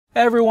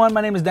Hey everyone,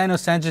 my name is Daniel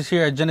Sanchez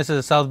here at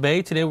Genesis South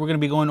Bay. Today we're going to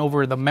be going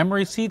over the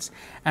memory seats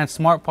and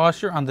smart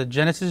posture on the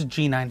Genesis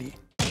G90.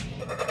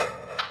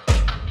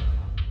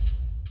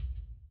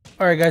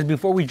 Alright guys,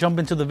 before we jump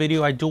into the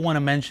video, I do want to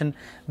mention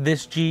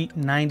this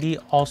G90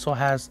 also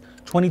has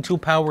 22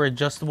 power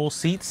adjustable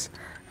seats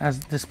as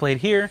displayed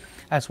here,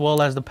 as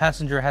well as the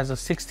passenger has a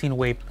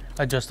 16-way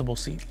adjustable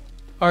seat.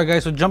 Alright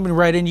guys, so jumping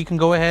right in, you can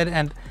go ahead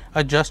and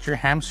adjust your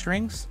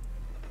hamstrings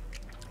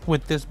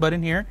with this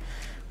button here.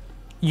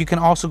 You can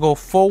also go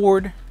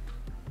forward,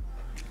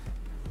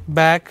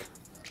 back,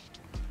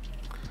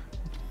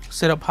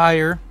 sit up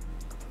higher,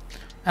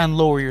 and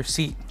lower your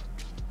seat.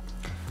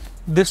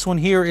 This one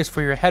here is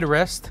for your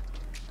headrest.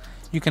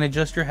 You can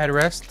adjust your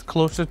headrest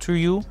closer to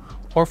you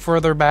or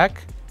further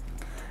back,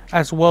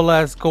 as well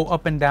as go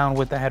up and down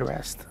with the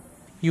headrest.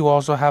 You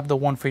also have the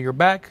one for your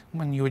back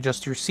when you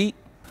adjust your seat.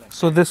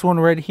 So this one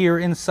right here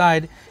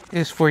inside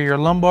is for your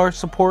lumbar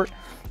support,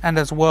 and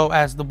as well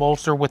as the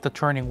bolster with the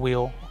turning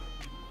wheel.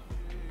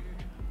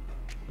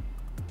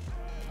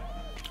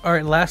 All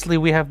right, lastly,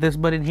 we have this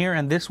button here,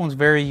 and this one's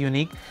very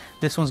unique.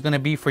 This one's gonna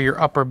be for your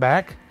upper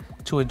back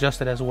to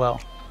adjust it as well.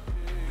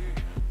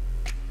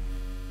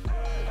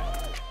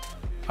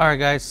 All right,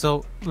 guys,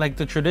 so like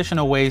the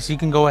traditional ways, you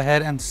can go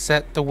ahead and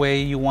set the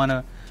way you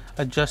wanna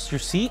adjust your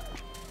seat.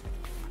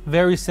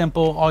 Very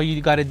simple. All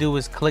you gotta do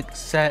is click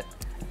set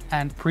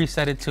and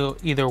preset it to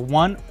either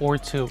 1 or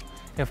 2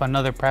 if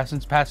another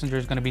passenger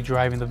is gonna be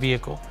driving the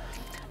vehicle.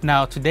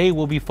 Now, today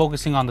we'll be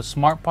focusing on the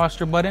smart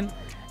posture button.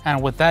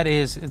 And what that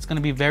is, it's going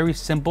to be very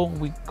simple.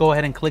 We go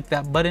ahead and click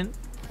that button.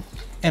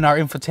 In our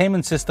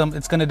infotainment system,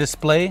 it's going to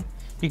display.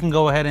 You can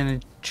go ahead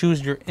and choose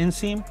your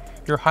inseam,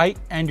 your height,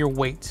 and your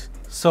weight.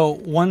 So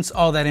once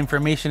all that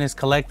information is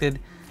collected,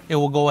 it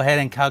will go ahead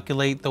and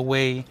calculate the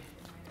way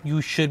you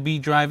should be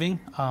driving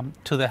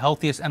to the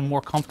healthiest and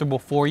more comfortable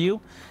for you.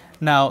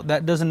 Now,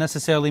 that doesn't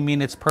necessarily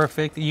mean it's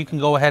perfect. You can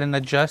go ahead and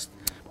adjust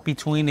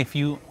between if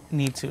you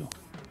need to.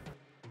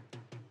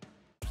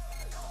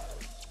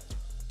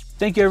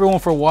 Thank you everyone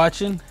for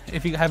watching.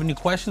 If you have any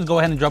questions, go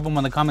ahead and drop them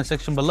on the comment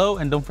section below.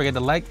 And don't forget to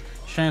like,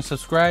 share, and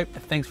subscribe.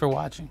 Thanks for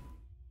watching.